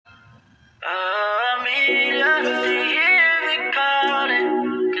Amelia, hear me calling,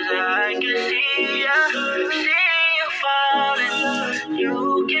 'cause I can see you falling. You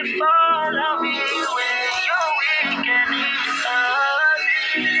can follow me when you're weak and need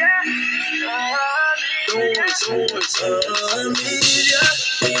Amelia,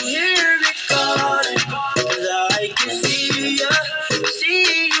 you hear me calling, 'cause I can see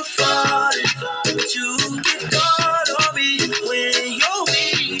you falling. But you can call on me when you're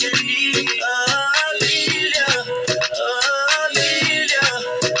weak and need Amelia,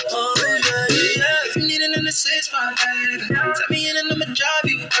 oh yeah. Needing in the 6-5, baby. Tell me in and I'ma drive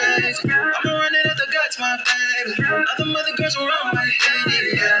you crazy. I'ma run it at the guts, my baby. Other mother girls around my head,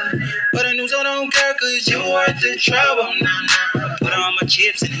 yeah. But the news I don't care, 'cause you worth the trouble, nah. Put on my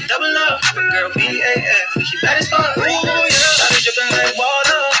chips and double up. Girl, PAF, she bad as fuck. Ooh, yeah. Shawty dripping like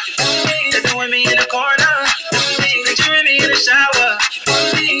water. Dancing with me in the corner. Picturing me in the shower.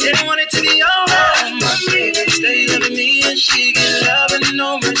 Didn't want it to be over. My baby stay loving me and she get love and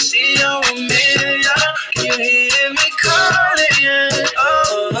no mercy. Oh, Amelia, can you hear me calling? Yeah.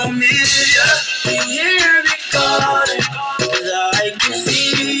 Oh, Amelia, can you hear me calling? 'Cause I can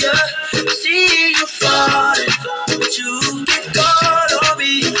see you falling. But you can call on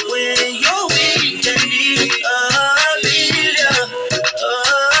me when you're weak and need Amelia,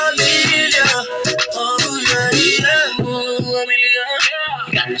 oh yeah. Ooh, Amelia,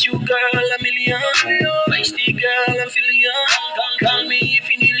 got you, girl, Amelia. Feisty girl, I'm feeling ya. Call me if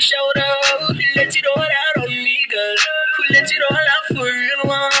you need a shout out. Let it all out on me, girl. Let it all out for real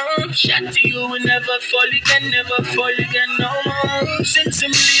one. Shout to you and never fall again, no more. Since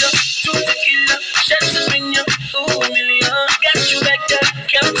Amelia, to the killer, shout to me, ooh, Amelia. Got you back there,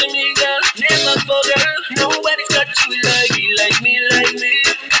 count to me, girl. Never for girl, nobody's got you like me.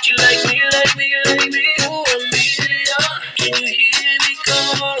 Got you like me. Ooh, Amelia, can you hear me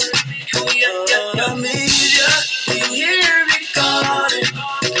calling? Ooh, yeah. Amelia, can you hear me calling?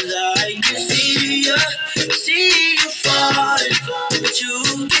 'Cause I can see you falling. But you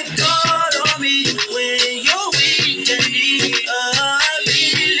can call on me when you're weak and need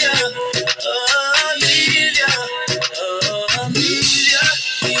Amelia,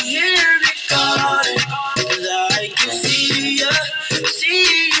 can you hear me calling? 'Cause I can see you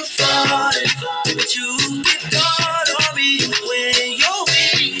falling. But you can call on me when you're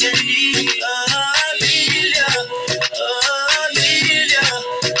weak and need Amelia,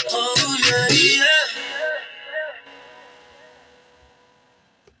 oh yeah.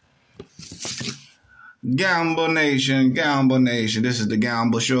 Gamble Nation, this is the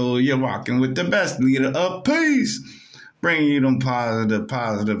Gamble Show. You're rocking with the best leader of peace, bringing you them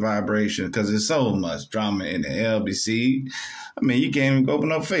positive vibrations, because there's so much drama in the LBC. I mean, you can't even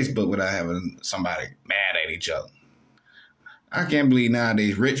open up Facebook without having somebody mad at each other. I can't believe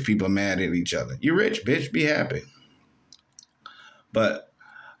nowadays rich people are mad at each other. You rich, bitch, be happy. But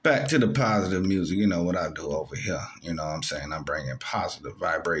back to the positive music, you know what I do over here. You know what I'm saying? I'm bringing positive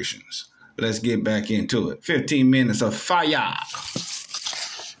vibrations. Let's get back into it. 15 minutes of fire.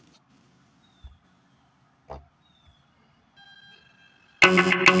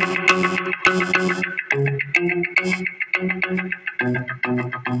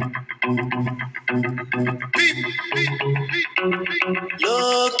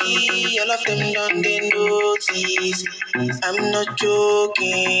 Low-key, all of them done they notice. I'm not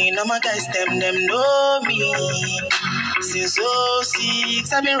joking, all my guys, them know me. Since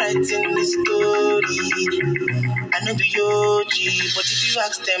 06, I've been writing this story. I know the OG, but if you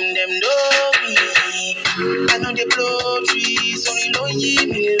ask them know me. I know they blow trees, only know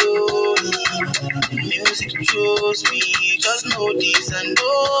me lonely. Music chose me, just know this and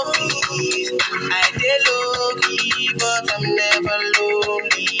know me. I dey low-key, but I'm never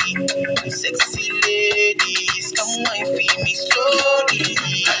lonely. Sexy ladies, come wine for me slowly.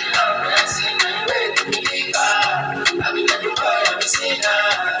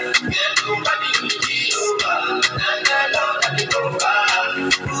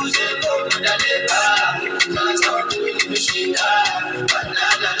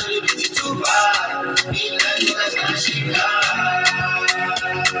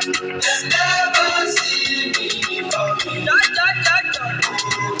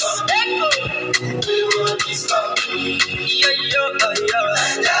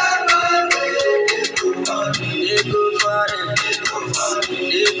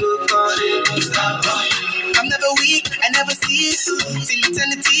 I'm never weak, I never cease. Till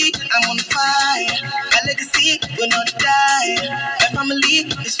eternity, I'm on fire. My legacy will not die. My family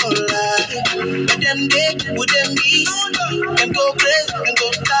is for life. But them day, would them be? Them go crazy, them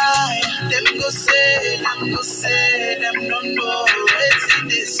go die. Them go say, them don't know. It's in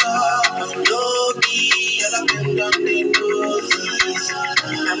this song.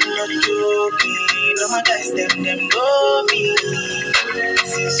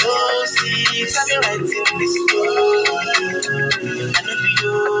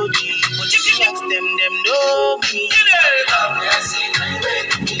 for me.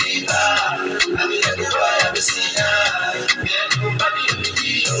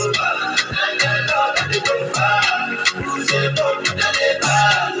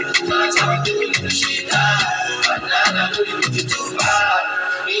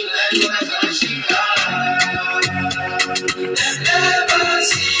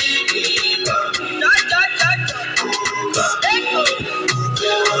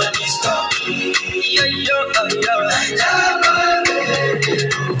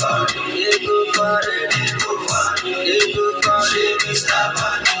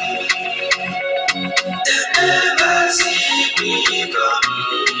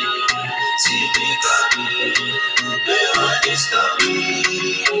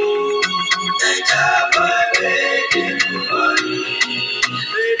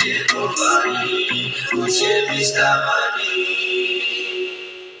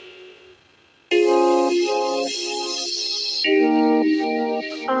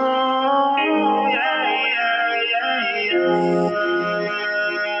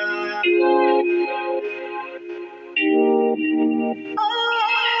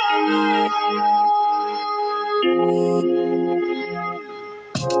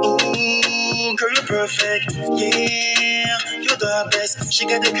 Girl, you're perfect, yeah, you're the best. She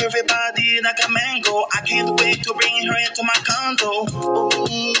got the curvy body like a mango. I can't wait to bring her into my condo.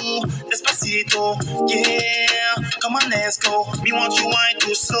 Ooh, Despacito, yeah, come on, let's go. Me want you wine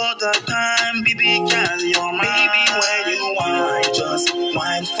to slow the time, baby girl, you're mine. Baby, when you wine, just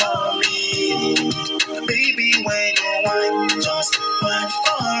wine for me. Baby, when you wine, just wine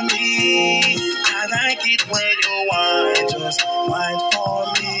for me. I like it when you wine, just wine for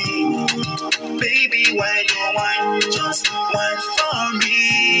me. Baby, when you wine, just wine for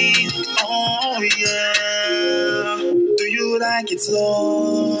me. Oh yeah. Do you like it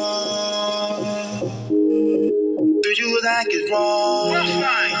slow? Do you like it raw?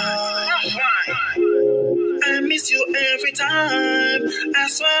 I miss you every time. I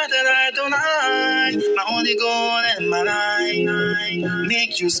swear that I don't lie. My only goal in my life,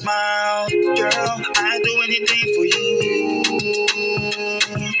 make you smile. Girl, I'd do anything for you.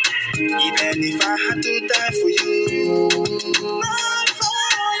 Even if I had to die for you.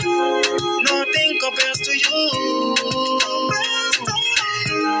 Nothing compares to you.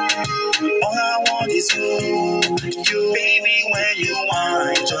 All I want is you. Baby, when you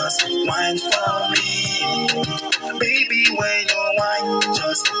wine, just wine for me. Baby, when you wine,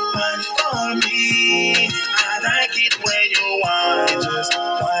 just wine for me. I like it when you wine, just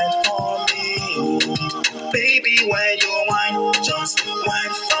wine for me. Baby, when you wine, just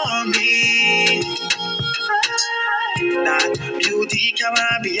wine for me. That beauty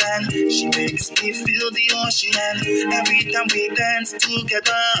Caribbean, she makes me feel the ocean. Every time we dance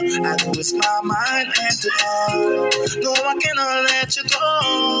together, I lose my mind and to her. No, I cannot let you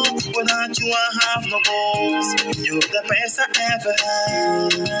go. Without you, I have no goals. You're the best I ever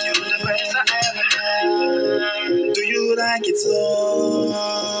had. You're the best I ever had. Do you like it slow?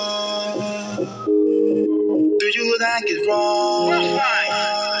 Do you like it raw?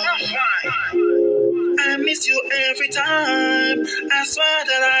 I miss you every time. I swear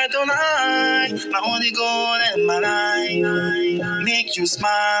that I don't lie. My only goal in my life, make you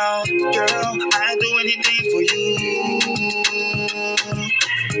smile. Girl, I'd do anything for you.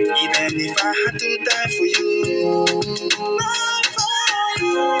 Even if I had to die for you.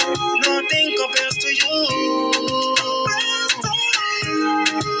 Nothing compares to you.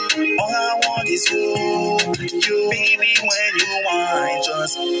 All I want is you. Baby, when you wine,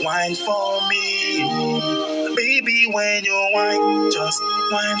 just wine for me. Baby, when you wine, just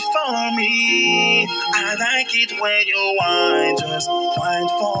wine for me. I like it when you wine, just wine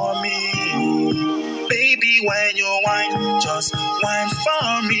for me. Baby, when you wine, just wine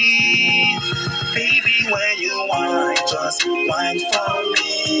for me. Baby, when you wine, just wine for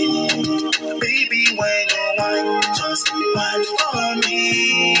me. Baby, when you wine, just wine for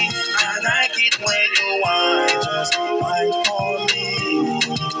me. I like it when you wine, just wine for me.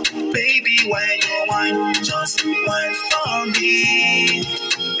 Baby, when you wine, just wine for me.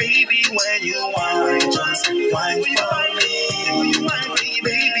 Baby, when you wine, just wine for me.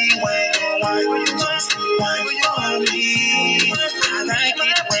 Baby, when you wine, just wine for me. I like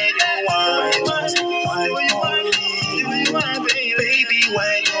it when you wine, just wine for me. Baby,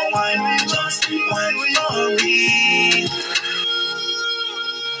 when you wine, just wine for me.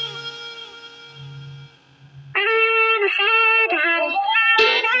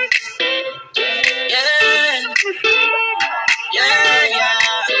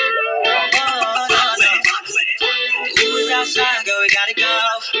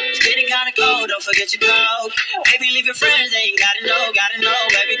 forget your code. Baby, leave your friends, they ain't gotta know.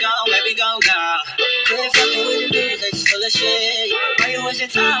 Where we gon' go? Quit fucking with the dudes, they just full of shit. Why you wasting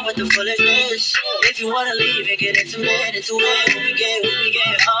time with the foolishness? If you wanna leave and get into it, when we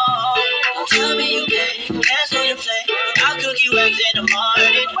get home. Don't tell me you can't, cancel your play. I'll cook you eggs in the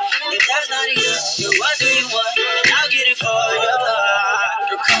morning. If that's not enough, then what do you want? And I'll get it for you.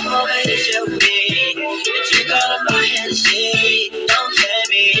 Don't come over and chill with me. And drink all of my Hennessy. Don't tell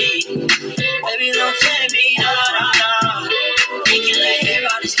me, baby, don't tell me, no. We can lay here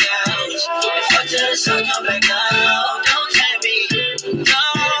on this couch and fuck till the sun come back down. Don't tell me, no,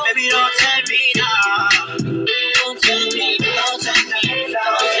 baby, don't tell me, no. Don't tell me, no.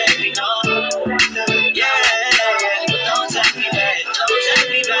 Yeah, don't tell me, baby.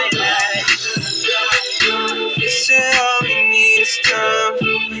 You said all we need is time.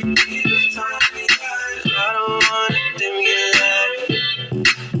 I don't want it, then get left.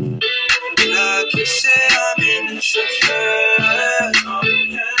 Like you said, I'm in the chauffeur.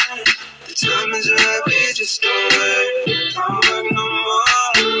 The time is right, we just don't work. Don't work no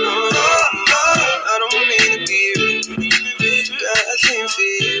more. I don't mean to be rude, but I can't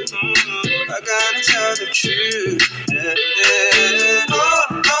feel. I gotta tell the truth.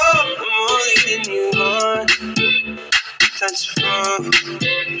 I'm only leading you on. That's wrong.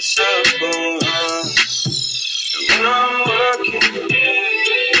 So wrong. When I'm working,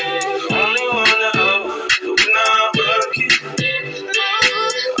 the only one that I want. But when I'm working,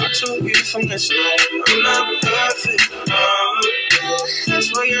 I told you from the start, I'm not perfect. That's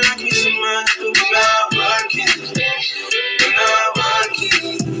why you like me so much. But when I'm working,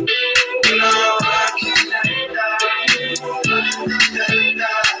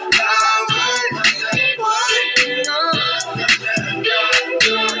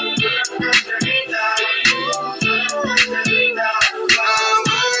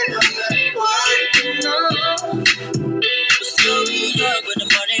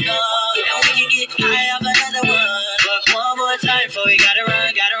 before we gotta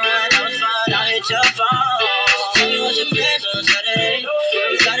run, that was fun, I'll hit your phone. Tell me what's your plans on Saturday.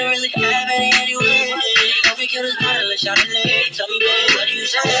 Cause I don't really have any anyway. Hope we kill this bottle of Chardonnay. Tell me, babe, what do you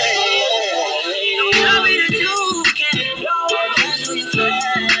say? Don't tell me that you can't cancel your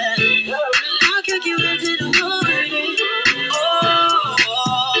plans. I'll kick you into the morning.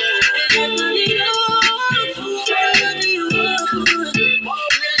 It's like money off. What do you want?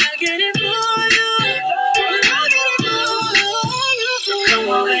 And I get it for you. Come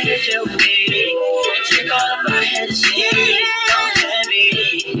over and chill with me. Drink all of my Hennessy. Don't tell me,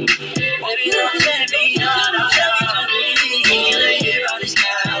 baby, don't tell me, no, tell me. We can lay here on this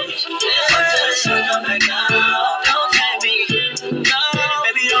couch until the sun come back out. Don't tell me, no,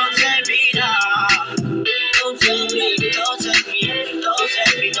 baby, don't tell me, no. Don't tell me, no.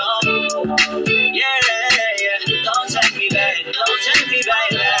 Yeah. Don't tell me, baby. Oh,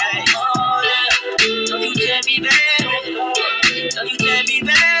 yeah. Don't you tell me, baby. Don't you tell me,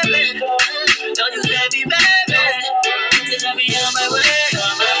 baby. Don't you tell me, baby. Cause I'll be on my way.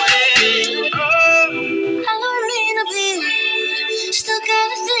 I don't mean to be, still got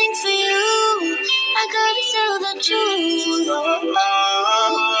a thing for you. I gotta tell the truth.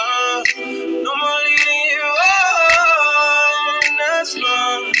 No more leading you on. That's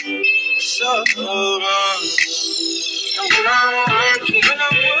wrong. So wrong. When I'm working, you're the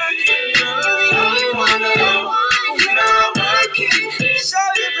only one that I want. When I'm working, so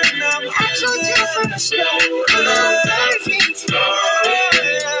even up, I told you from the start. When I'm working,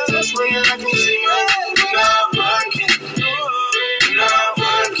 that's where you like me so much. When I'm working, when I'm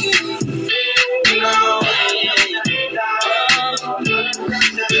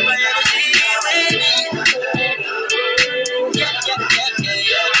if I ever see you with me, yeah.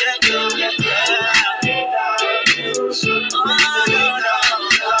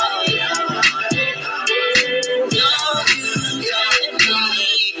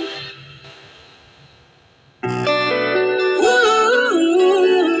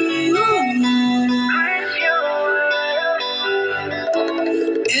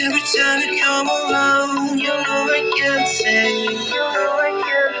 Every time you come around, you know I can't say.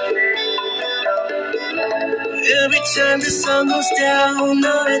 Every time the sun goes down,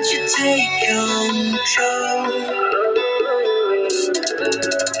 I'll let you take control.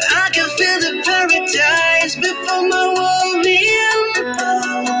 I can feel the paradise before my world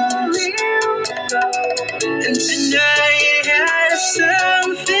implodes. And tonight has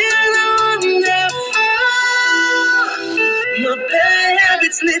something wonderful. My bad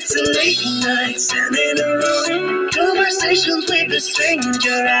habits lead to late nights and in a room. Conversations with a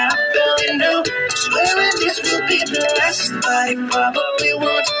stranger I barely know. Swearing this will be the last I probably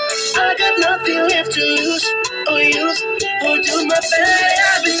won't I got nothing left to lose or use or do. My bad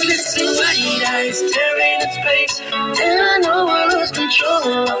habits lead to white eyes staring at space, and I know I lost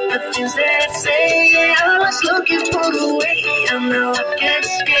control of the things that I say. Yeah, I was looking for a way, and now I can't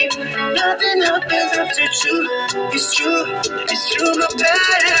escape. Nothing happens after two. It's true, it's true. My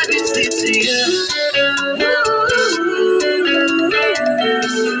bad habits lead to you.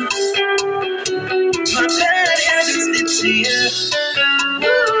 My bad habits lead to you.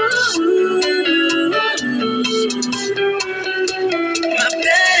 My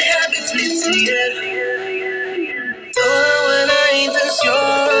bad habits lead to you. Toda buena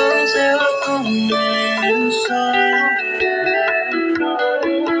intención se va con el sol,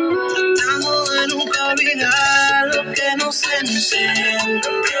 tratando de nunca olvidar lo que nos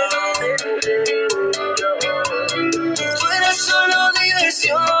enseñó. Fuera solo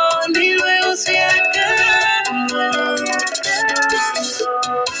diversión y luego se acabó.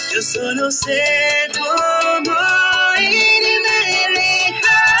 Yo solo sé cómo ir y me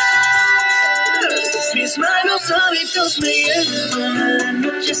dejar. Mis malos hábitos me llevan al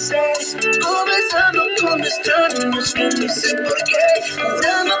anochecer, conversando con extraños que no sé por qué,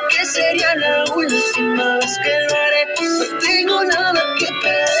 jurando que sería la última vez que lo haré. No tengo nada que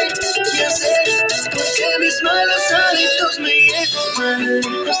perder, ya sé, porque mis malos hábitos me llevan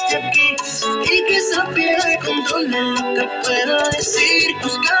lejos de aquí, y quizá pierda el control de lo que puedo decir,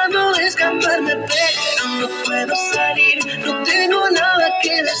 buscando escaparme pero no puedo salir, no tengo nada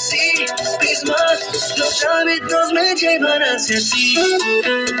que decir. Mis malos hábitos me llevan hacia ti.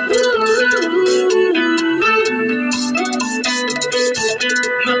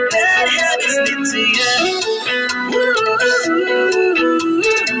 My bad habits lead to you.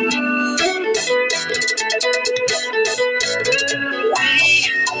 We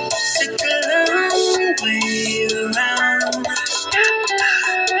took a long way around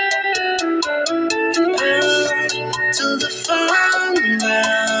to the fun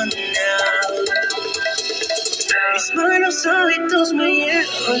ground now. Mis malos hábitos me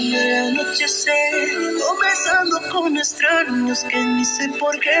llevan al anochecer, conversando con extraños que ni sé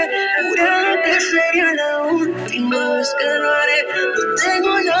por qué, jurando que sería la última vez que lo haré. No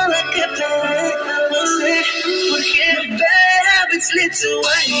tengo nada que perder, no sé por qué. Bad habits lead to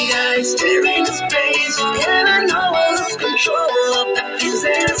white eyes staring at space, and I know I lose control of the things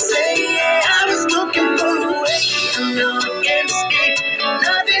that I say. Yeah, I was looking for a way, and now I can't escape.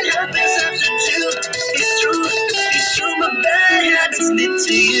 Nothing happens after two. It's true, it's true. My bad habits lead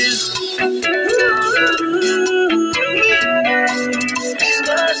to you. Mis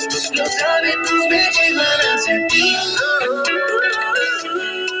malos hábitos me llevan hacia ti.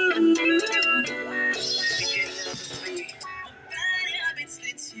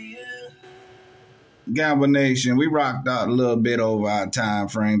 Gamble Nation, we rocked out a little bit over our time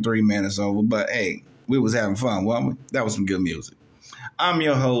frame, 3 minutes over, but hey, we was having fun, wasn't we? That was some good music. I'm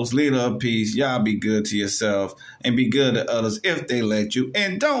your host, Leader of Peace. Y'all be good to yourself and be good to others if they let you.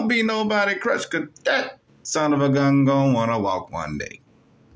 And don't be nobody crush, cause that son of a gun gonna wanna walk one day.